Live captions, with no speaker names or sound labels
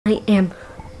I am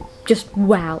just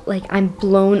wow, like I'm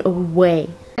blown away.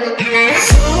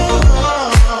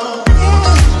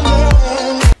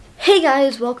 Hey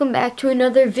guys, welcome back to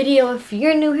another video. If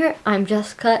you're new here, I'm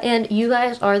Jessica and you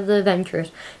guys are the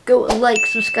adventurers. Go like,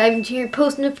 subscribe, and turn your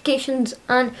post notifications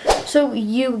on so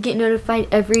you get notified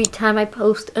every time I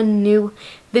post a new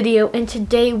video. And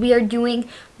today we are doing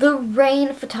the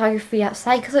rain photography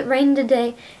outside because it rained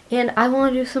today and I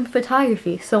want to do some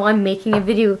photography, so I'm making a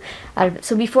video out of it.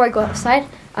 So before I go outside,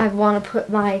 I want to put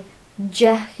my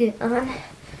jacket on.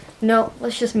 No,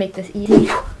 let's just make this easy.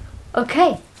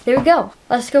 Okay, there we go.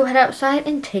 Let's go head outside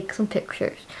and take some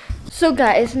pictures. So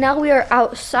guys, now we are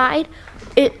outside.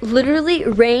 It literally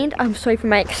rained. I'm sorry for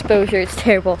my exposure, it's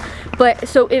terrible. But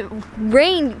so it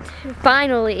rained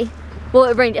finally. Well,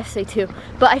 it rained yesterday too.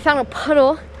 But I found a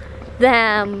puddle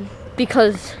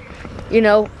because, you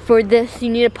know, for this you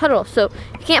need a puddle. So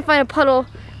if you can't find a puddle,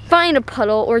 find a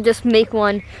puddle or just make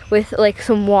one with like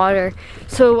some water.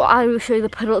 So I will show you the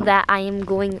puddle that I am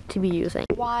going to be using.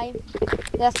 Why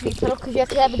it has to be a puddle? Because you have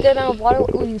to have a good amount of water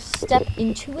when you step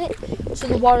into it so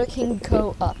the water can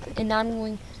go up. And now I'm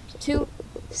going to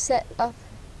set up.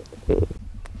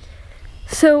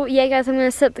 So yeah guys, I'm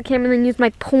going to set the camera and then use my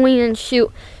point and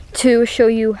shoot to show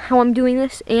you how I'm doing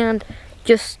this and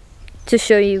just to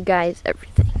show you guys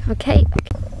everything. Okay?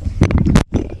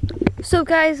 So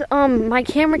guys, my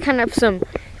camera kind of have some,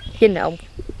 you know,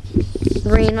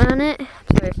 rain on it.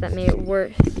 Sorry if that made it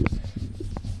worse.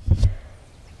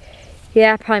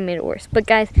 Yeah, I probably made it worse. But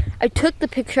guys, I took the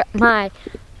picture. My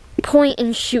point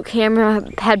and shoot camera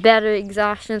had battery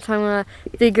exhaustion, so I'm gonna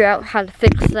figure out how to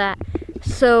fix that.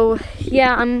 So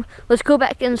yeah, let's go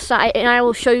back inside and I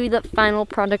will show you the final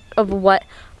product of what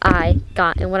I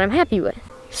got and what I'm happy with.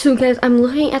 So guys, I'm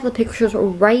looking at the pictures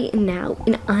right now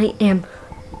and I am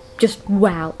just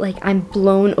wow, like I'm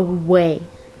blown away.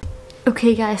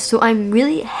 Okay guys, so I'm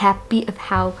really happy of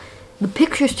how the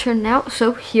pictures turned out.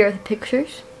 So here are the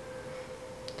pictures.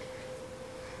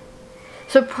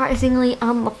 Surprisingly,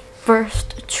 on the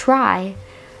first try,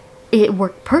 it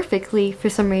worked perfectly for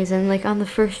some reason. Like on the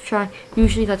first try,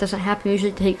 usually that doesn't happen.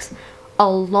 Usually it takes a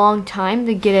long time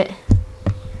to get it,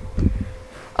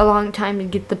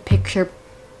 the picture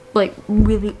like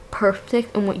really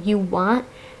perfect and what you want.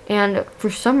 And for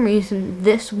some reason,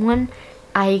 this one,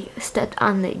 I stepped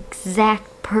on the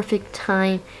exact perfect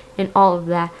time and all of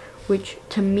that, which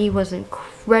to me was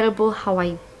incredible how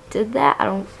I did that. I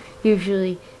don't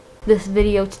usually this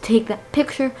video to take that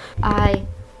picture. I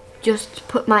just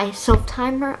put my self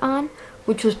timer on,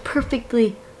 which was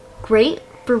perfectly great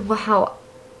for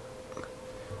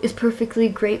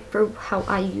how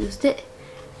I used it.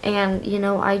 And you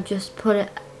know, I just put it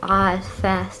as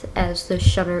fast as the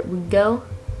shutter would go.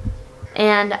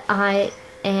 And I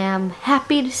am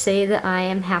happy to say that I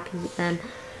am happy with them.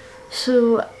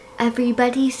 So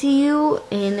everybody, see you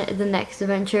in the next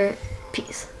adventure.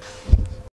 Peace.